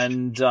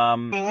 and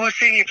Well, I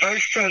seen your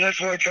poster.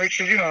 That's why I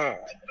texted you.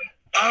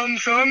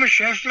 So I'm a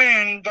chef,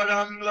 man, but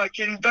back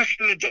in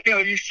the day,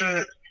 I used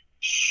to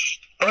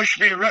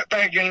be a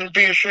ratbag and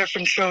be a chef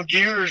and sell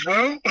gear as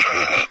well.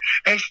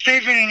 And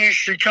Stephen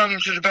used to come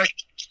to the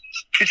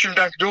kitchen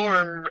back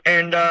door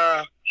and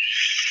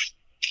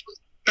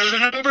there's a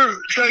number,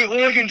 so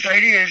all I can say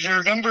to you is there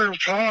are a number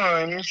of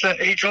times that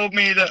he told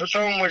me that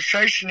someone was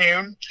chasing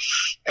him,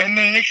 and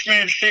then the next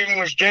minute Stephen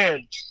was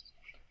dead.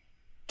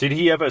 Did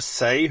he ever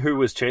say who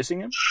was chasing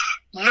him?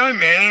 No,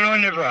 man, and I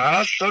never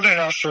asked. I don't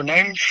ask for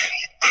names.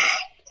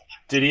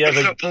 Did he ever?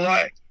 It's not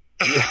polite.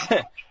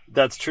 Yeah,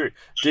 that's true.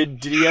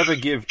 Did he ever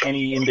give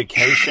any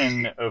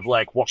indication of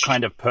like what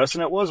kind of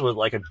person it was? Was it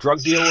like a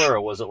drug dealer,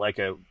 or was it like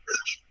a?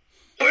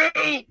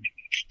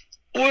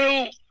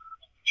 Well,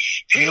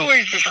 he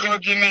always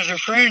described him as a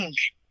friend,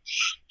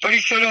 but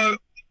he said, I'll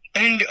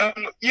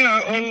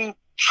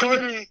try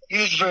to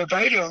use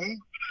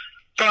verbatim,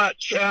 but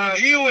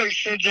he always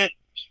said that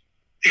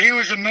he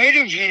was a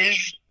mate of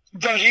his,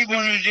 but he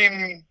wanted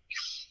him.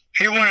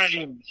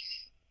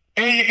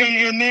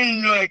 And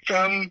then, like,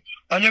 I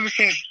never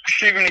seen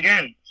Stephen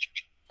again.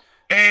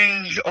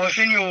 And I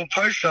seen your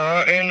poster,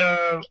 and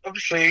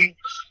obviously,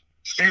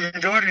 Stephen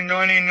died in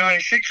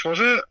 1996, was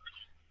it?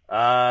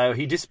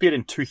 He disappeared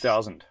in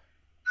 2000.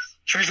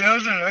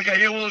 2000,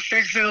 okay, yeah, well,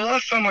 the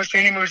last time I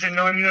seen him was in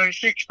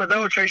 1996, but they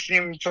were chasing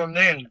him from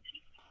then.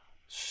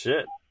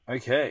 Shit,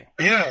 okay.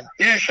 Yeah,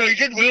 so he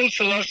did well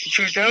to last to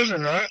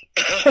 2000, right?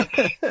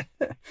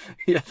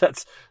 Yeah,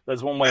 that's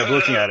one way of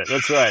looking at it.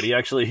 That's right, he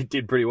actually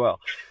did pretty well.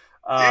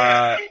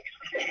 Yeah.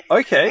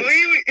 Okay. Well,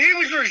 he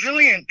was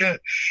resilient.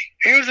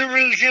 He was a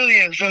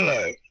resilient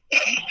fellow.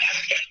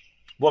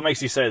 What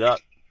makes you say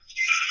that?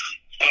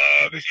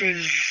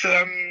 Because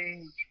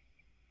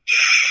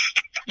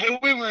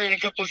we were in a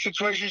couple of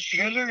situations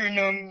together, and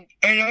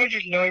I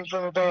didn't know him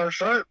from a bar of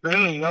soap.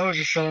 Really, I was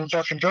just selling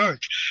fucking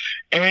drugs,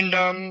 and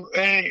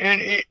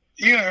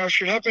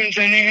shit happens,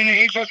 and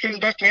he fucking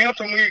backed me up,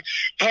 and we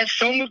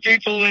punched on with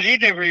people that he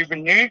never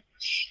even knew.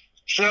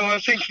 So I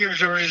think he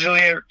was a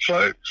resilient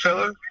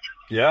fellow.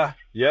 Yeah.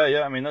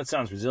 I mean, that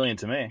sounds resilient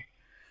to me.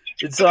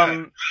 It's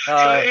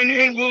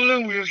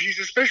he's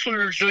especially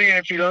resilient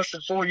if he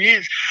lasted 4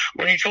 years.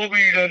 When he told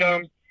me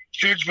that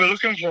dudes were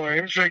looking for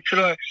him, so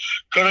could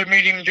I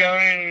meet him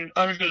down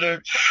under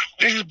the?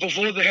 This is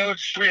before the Howard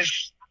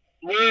Swiss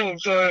wall,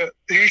 so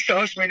he used to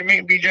ask me to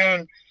meet me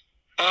down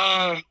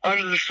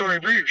under the Story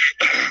Bridge.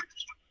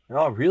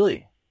 Oh,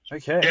 really?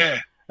 Okay. Yeah.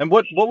 And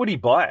what would he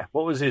buy?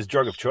 What was his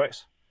drug of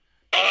choice?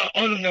 I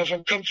don't know if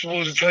I'm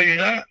comfortable to tell you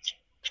that.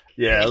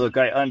 Yeah, look,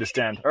 I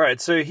understand. All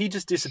right, so he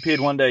just disappeared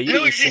one day. You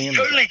didn't see him. It's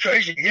totally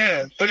crazy,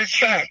 yeah, but it's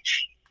fact.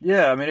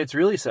 Yeah, I mean, it's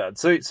really sad.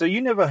 So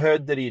you never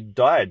heard that he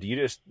died? You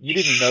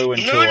didn't know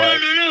until...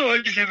 No,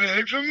 I just never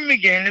heard from him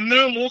again. And then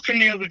I'm walking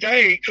the other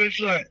day, because,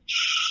 like,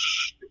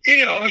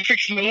 I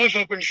fixed my life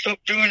up and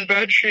stopped doing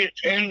bad shit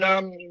and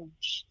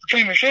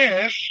became a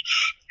chef.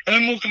 And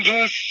I'm walking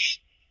past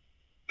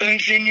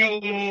and seeing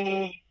your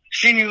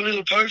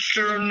little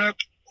poster on a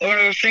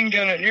thing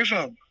down at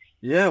Newfound.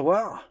 Yeah,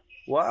 wow.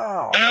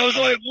 And I was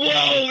like,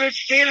 whoa, that's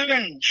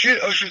Stephen.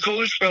 Shit, I should call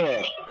this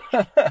fella.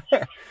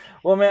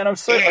 Well, man, I'm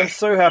so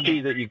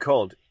happy that you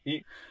called.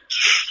 I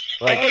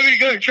gotta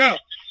go, ciao.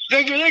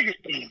 Thank you. I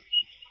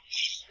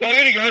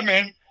gotta go,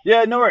 man.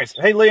 Yeah, no worries.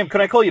 Hey, Liam,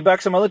 can I call you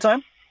back some other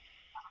time?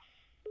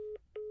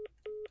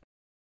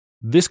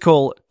 This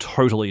call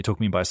totally took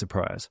me by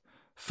surprise.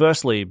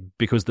 Firstly,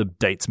 because the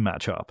dates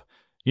match up.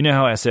 You know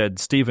how I said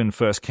Stephen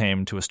first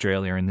came to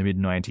Australia in the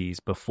mid-90s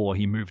before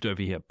he moved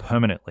over here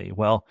permanently?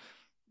 Well,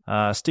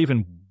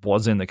 Stephen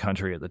was in the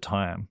country at the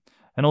time.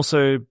 And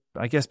also,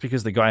 I guess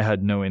because the guy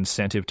had no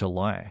incentive to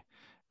lie.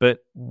 But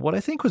what I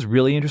think was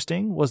really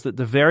interesting was that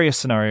the various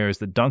scenarios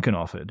that Duncan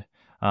offered,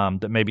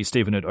 that maybe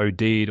Stephen had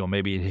OD'd or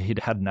maybe he'd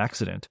had an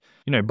accident,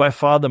 by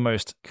far the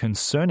most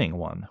concerning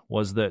one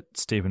was that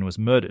Stephen was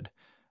murdered.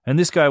 And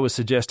this guy was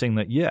suggesting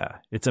that, yeah,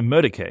 it's a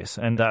murder case,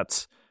 and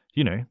that's,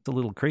 a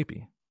little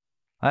creepy.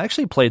 I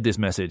actually played this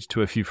message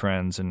to a few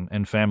friends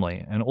and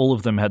family, and all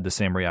of them had the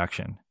same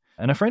reaction.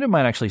 And a friend of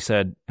mine actually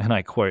said, and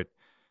I quote,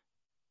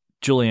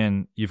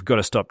 "Julian, you've got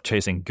to stop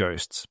chasing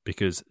ghosts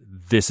because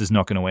this is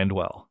not going to end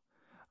well."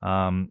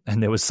 And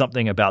there was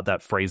something about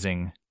that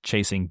phrasing,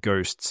 chasing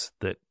ghosts,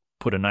 that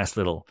put a nice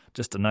little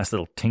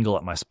tingle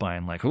up my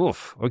spine. Like,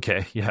 oof,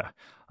 okay, yeah.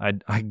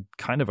 I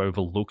kind of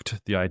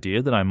overlooked the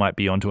idea that I might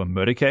be onto a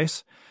murder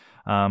case.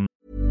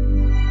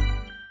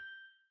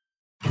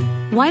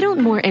 Why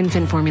don't more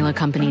infant formula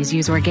companies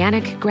use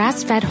organic,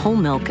 grass-fed whole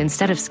milk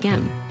instead of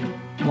skim?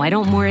 Why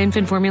don't more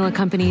infant formula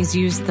companies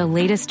use the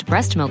latest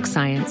breast milk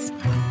science?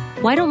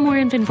 Why don't more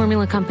infant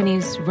formula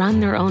companies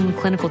run their own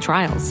clinical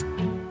trials?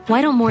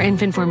 Why don't more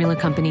infant formula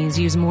companies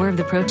use more of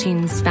the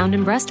proteins found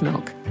in breast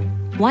milk?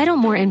 Why don't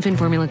more infant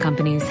formula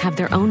companies have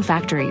their own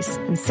factories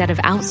instead of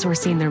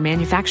outsourcing their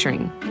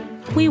manufacturing?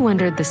 We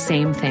wondered the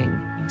same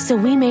thing. So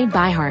we made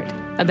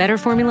ByHeart, a better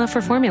formula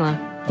for formula.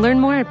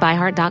 Learn more at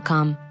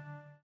byheart.com.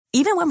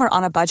 Even when we're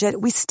on a budget,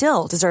 we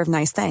still deserve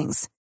nice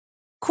things.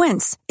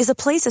 Quince is a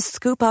place to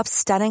scoop up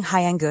stunning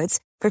high-end goods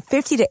for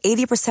 50 to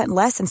 80%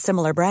 less than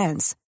similar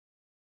brands.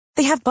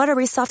 They have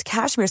buttery soft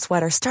cashmere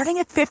sweaters starting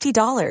at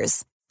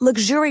 $50,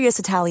 luxurious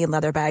Italian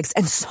leather bags,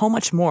 and so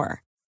much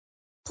more.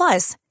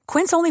 Plus,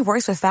 Quince only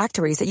works with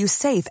factories that use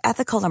safe,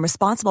 ethical, and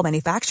responsible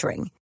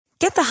manufacturing.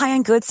 Get the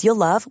high-end goods you'll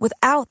love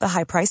without the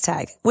high price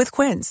tag with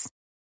Quince.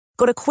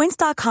 Go to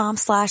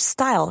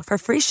quince.com/style for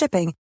free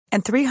shipping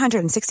and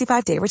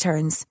 365-day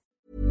returns.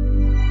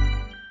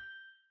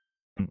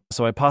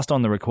 So I passed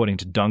on the recording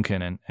to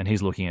Duncan, and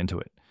he's looking into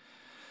it.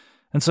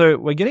 And so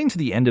we're getting to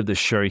the end of the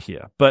show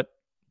here, but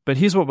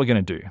here's what we're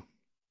going to do.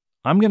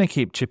 I'm going to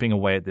keep chipping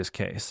away at this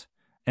case,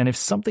 and if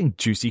something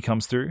juicy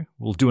comes through,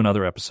 we'll do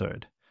another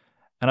episode.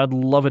 And I'd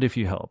love it if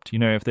you helped. You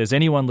know, if there's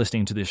anyone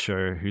listening to this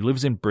show who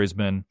lives in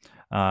Brisbane,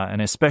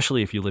 and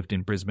especially if you lived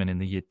in Brisbane in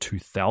the year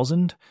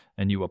 2000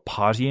 and you were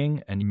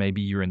partying and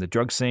maybe you're in the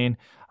drug scene,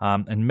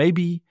 and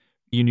maybe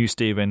you knew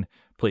Stephen,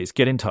 please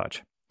get in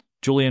touch.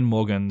 Julian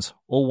Morgans,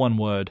 all one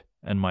word,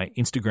 and my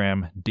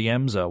Instagram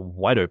DMs are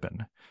wide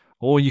open.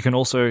 Or you can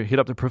also hit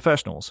up the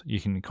professionals. You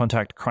can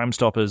contact Crime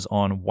Stoppers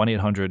on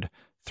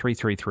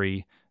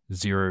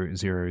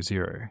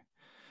 1-800-333-000.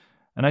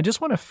 And I just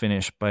want to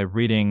finish by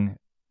reading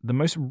the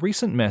most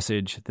recent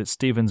message that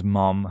Stephen's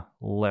mum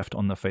left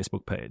on the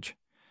Facebook page.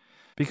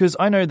 Because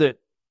I know that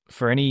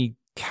for any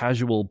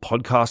casual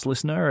podcast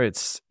listener,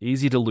 it's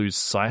easy to lose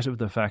sight of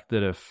the fact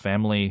that a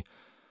family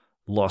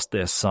lost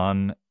their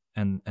son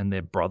and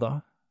their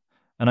brother.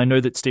 And I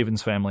know that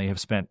Stephen's family have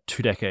spent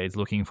 2 decades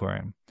looking for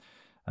him.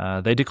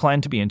 They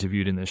declined to be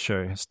interviewed in this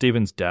show.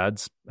 Stephen's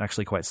dad's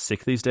actually quite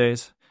sick these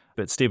days,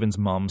 but Stephen's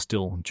mum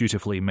still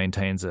dutifully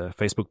maintains a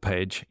Facebook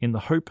page in the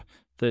hope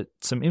that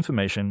some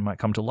information might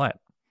come to light.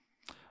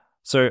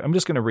 So I'm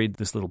just going to read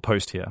this little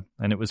post here,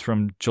 and it was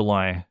from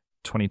July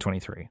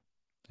 2023.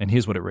 And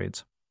here's what it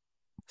reads.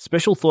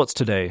 Special thoughts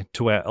today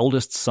to our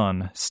eldest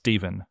son,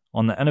 Stephen,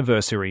 on the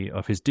anniversary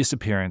of his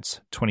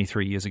disappearance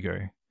 23 years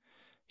ago.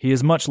 He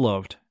is much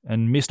loved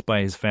and missed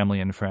by his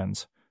family and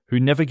friends, who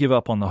never give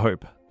up on the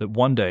hope that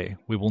one day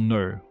we will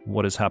know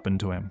what has happened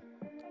to him.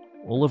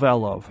 All of our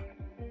love,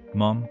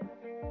 Mum,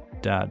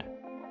 Dad,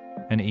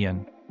 and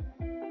Ian.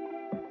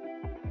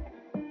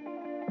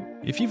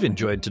 If you've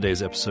enjoyed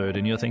today's episode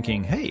and you're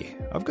thinking, hey,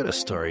 I've got a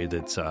story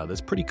that's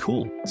pretty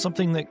cool,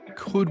 something that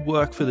could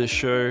work for this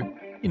show,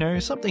 you know,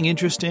 something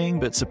interesting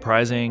but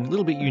surprising, a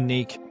little bit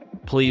unique,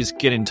 please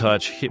get in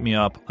touch, hit me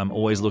up. I'm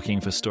always looking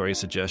for story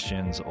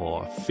suggestions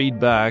or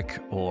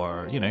feedback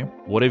or, you know,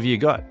 whatever you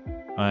got.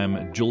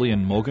 I'm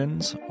Julian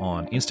Morgans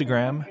on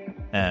Instagram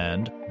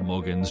and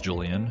Morgans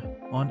Julian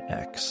on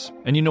X.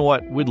 And you know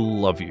what? We'd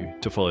love you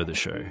to follow the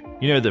show.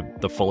 You know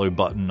the follow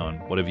button on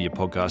whatever your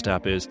podcast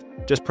app is?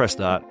 Just press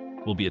that.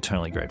 We'll be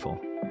eternally grateful.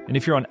 And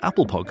if you're on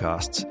Apple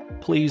Podcasts,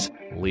 please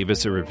leave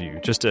us a review.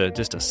 Just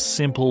a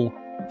simple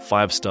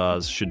 5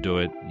 stars should do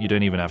it. You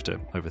don't even have to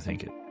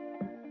overthink it.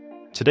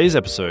 Today's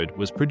episode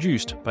was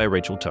produced by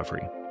Rachel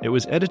Tuffrey. It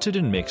was edited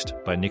and mixed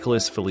by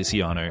Nicholas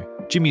Feliciano.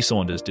 Jimmy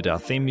Saunders did our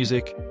theme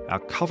music. Our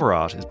cover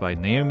art is by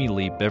Naomi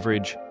Lee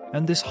Beveridge.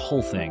 And this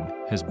whole thing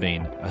has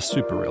been a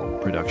Super Real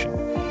production.